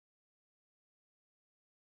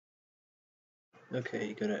Okay,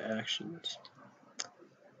 you go to Actions,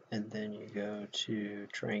 and then you go to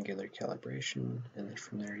Triangular Calibration, and then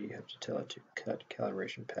from there you have to tell it to cut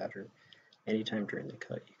calibration pattern. Anytime during the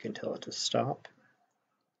cut, you can tell it to stop,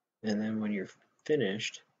 and then when you're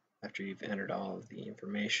finished, after you've entered all of the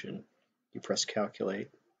information, you press Calculate.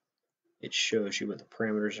 It shows you what the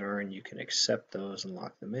parameters are, and you can accept those and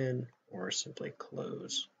lock them in, or simply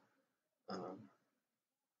close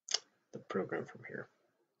the program from here.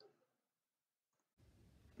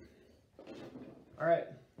 All right,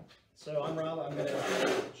 so I'm Rob. I'm going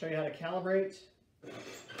to show you how to calibrate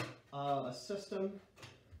a system.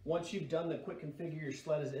 Once you've done the quick configure, your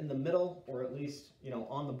sled is in the middle, or at least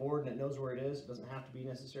on the board, and it knows where it is. It doesn't have to be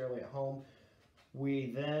necessarily at home.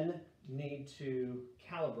 We then need to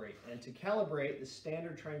calibrate, and to calibrate the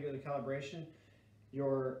standard triangular calibration,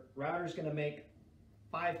 your router is going to make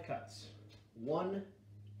 5 cuts. 1,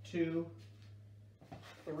 2,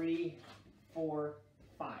 3, 4,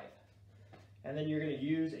 5. And then you're going to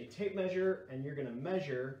use a tape measure, and you're going to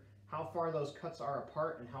measure how far those cuts are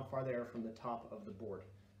apart and how far they are from the top of the board.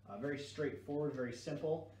 Very straightforward, very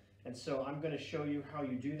simple. And so I'm going to show you how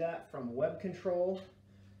you do that from WebControl.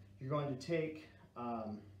 You're going to take,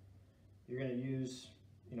 you're going to use,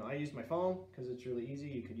 I use my phone because it's really easy.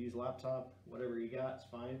 You could use laptop, whatever you got, it's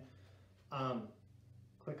fine.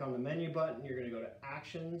 Click on the menu button. You're going to go to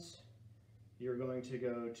Actions. You're going to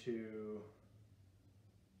go to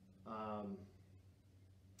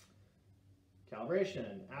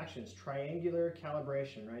Calibration, Actions, Triangular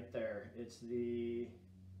Calibration, right there. It's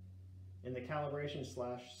in the calibration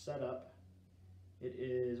 / setup, it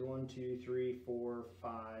is 1, 2, 3, 4,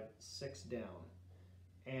 5, 6 down.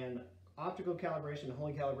 And optical calibration and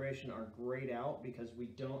holy calibration are grayed out because we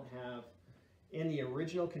don't have, in the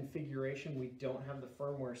original configuration, we don't have the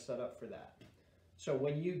firmware set up for that. So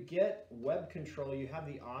when you get WebControl, you have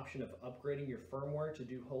the option of upgrading your firmware to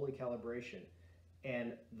do holy calibration.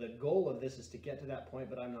 And the goal of this is to get to that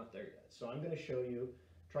point, but I'm not there yet. So I'm going to show you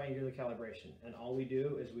triangular calibration. And all we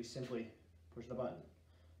do is we simply push the button,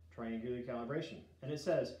 triangular calibration. And it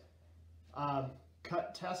says,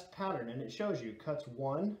 cut test pattern. And it shows you cuts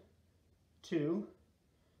 1, 2,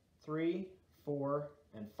 3, 4,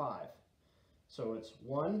 and 5. So it's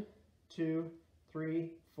 1, 2,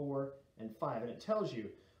 3, 4, and 5. And it tells you,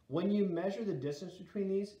 when you measure the distance between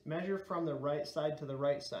these, measure from the right side to the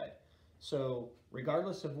right side. So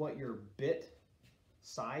regardless of what your bit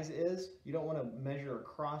size is, you don't want to measure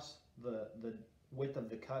across the width of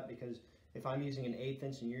the cut, because if I'm using an 1/8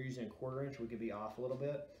 inch and you're using a 1/4 inch, we could be off a little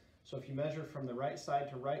bit. So if you measure from the right side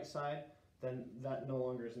to right side, then that no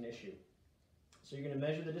longer is an issue. So you're going to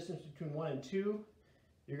measure the distance between 1 and 2.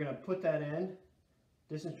 You're going to put that in,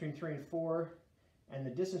 distance between 3 and 4, and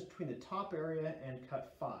the distance between the top area and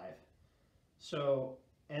cut 5. So,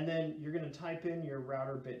 and then you're going to type in your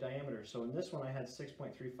router bit diameter. So in this one I had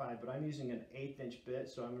 6.35, but I'm using an 1/8 inch bit,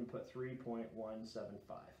 so I'm going to put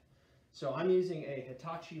 3.175. So I'm using a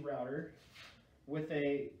Hitachi router with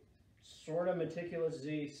a sort of meticulous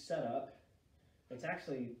Z setup. It's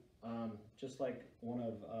actually just like one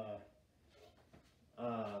of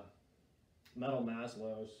metal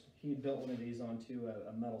Maslow's. He built one of these onto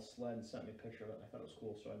a metal sled and sent me a picture of it. I thought it was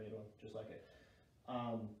cool, so I made one just like it.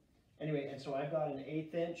 Anyway, and so I've got an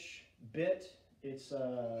 1/8 inch bit. It's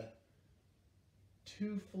a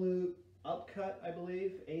 2-flute upcut, I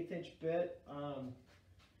believe, 1/8 inch bit.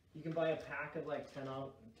 You can buy a pack of like 10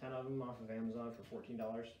 of them off of Amazon for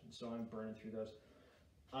 $14, so I'm burning through those.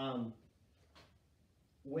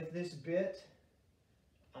 With this bit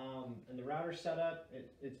and the router setup,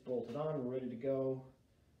 it's bolted on, we're ready to go.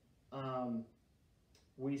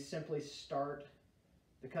 We simply start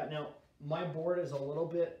the cut. Now, my board is a little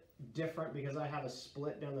bit different because I have a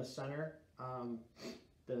split down the center.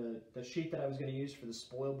 The sheet that I was going to use for the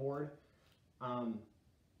spoil board,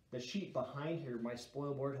 the sheet behind here, my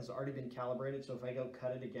spoil board has already been calibrated, so if I go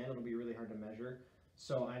cut it again, it'll be really hard to measure.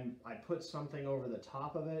 So I put something over the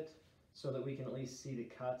top of it so that we can at least see the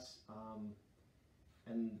cuts.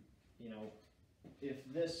 And if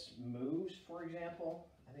this moves, for example,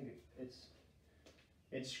 I think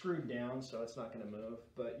it's screwed down, so it's not going to move.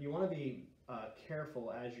 But you want to be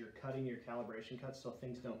careful as you're cutting your calibration cuts so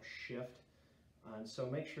things don't shift. And so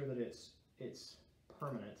make sure that it's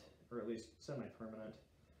permanent, or at least semi-permanent.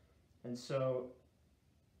 And so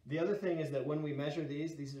the other thing is that when we measure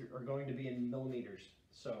these are going to be in millimeters.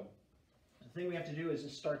 So the thing we have to do is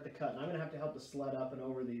just start the cut. And I'm going to have to help the sled up and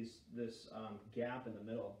over this gap in the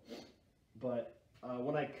middle. But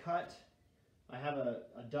when I cut, I have a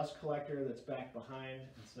dust collector that's back behind.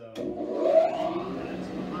 And so that's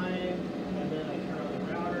behind, and then I turn on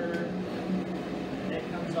the router, and it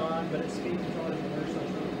comes on, but its speed controller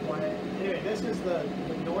Okay, this is the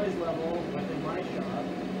noise level within my shop.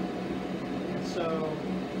 And so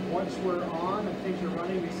once we're on and things are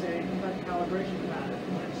running, we say cut calibration pattern.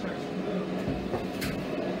 When it starts to move,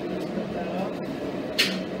 let's put that up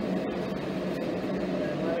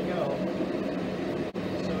and let it go.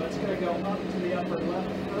 So it's going to go up to the upper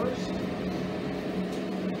left first,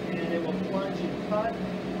 and it will plunge and cut.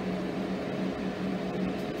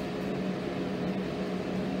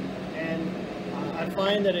 And I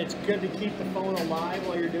find that it's good to keep the phone alive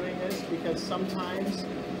while you're doing this, because sometimes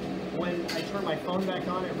when I turn my phone back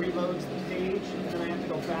on, it reloads the page, and then I have to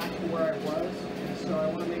go back to where I was. And so I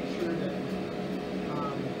want to make sure that,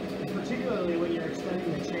 particularly when you're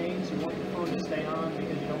extending the chains, you want your phone to stay on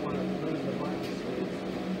because you don't want to lose the button space.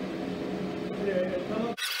 Come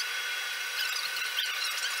up.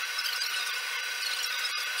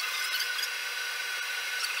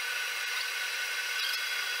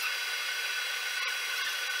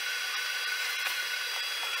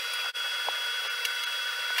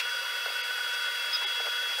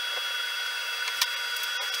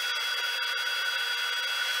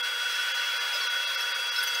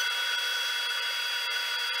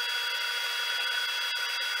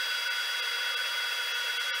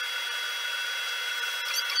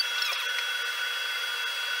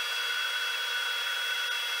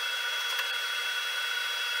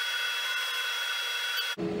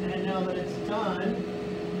 And now that it's done,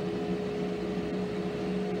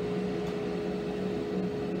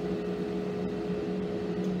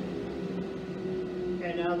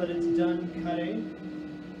 now that it's done cutting,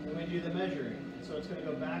 then we do the measuring. So it's going to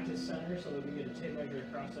go back to center so that we get a tape measure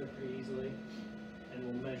across there pretty easily, and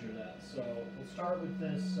we'll measure that. So we'll start with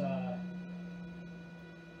this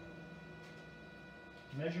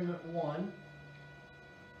measurement 1.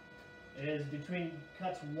 It is between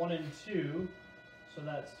cuts 1 and 2. So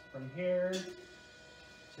that's from here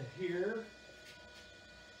to here.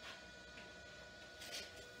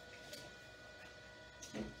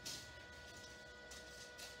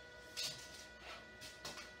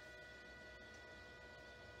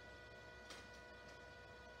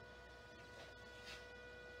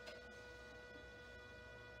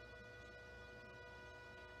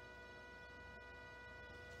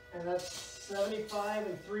 And that's 75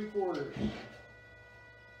 3/4.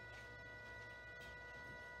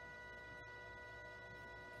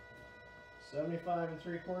 $75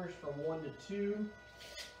 3/4 from 1 to 2,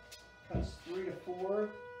 cuts 3 to 4,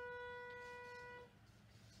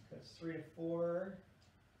 cuts 3 to 4,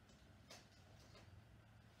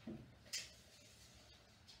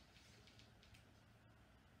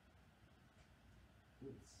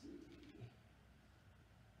 let's see,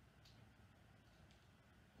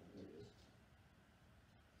 there it is.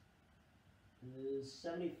 It is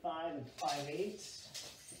 75 5/8.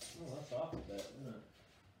 Oh, that's off a bit, isn't it?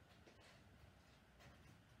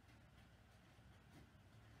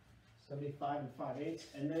 75 5/8,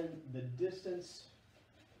 and then the distance.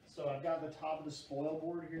 So I've got the top of the spoil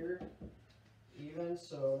board here even,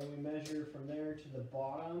 so then we measure from there to the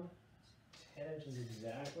bottom. It's 10 inches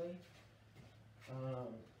exactly. I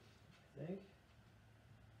think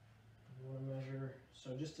we want to measure.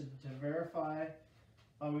 So just to verify,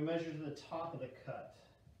 we measure to the top of the cut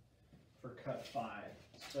for cut 5.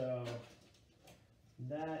 So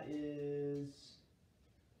that is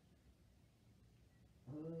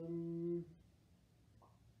 3/4,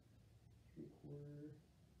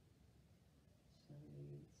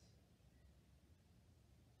 7/8,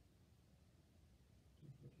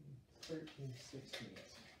 13/16.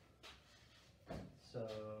 So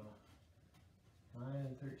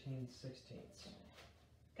 9 13/16.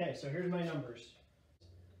 Okay, so here's my numbers.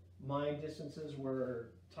 My distances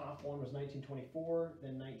were, top one was 1924,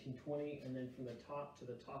 then 1920, and then from the top to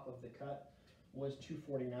the top of the cut was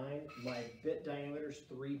 249. My bit diameter is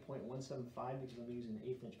 3.175 because I'm using an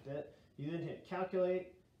 1/8 inch bit. You then hit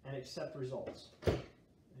calculate and accept results, and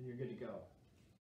you're good to go.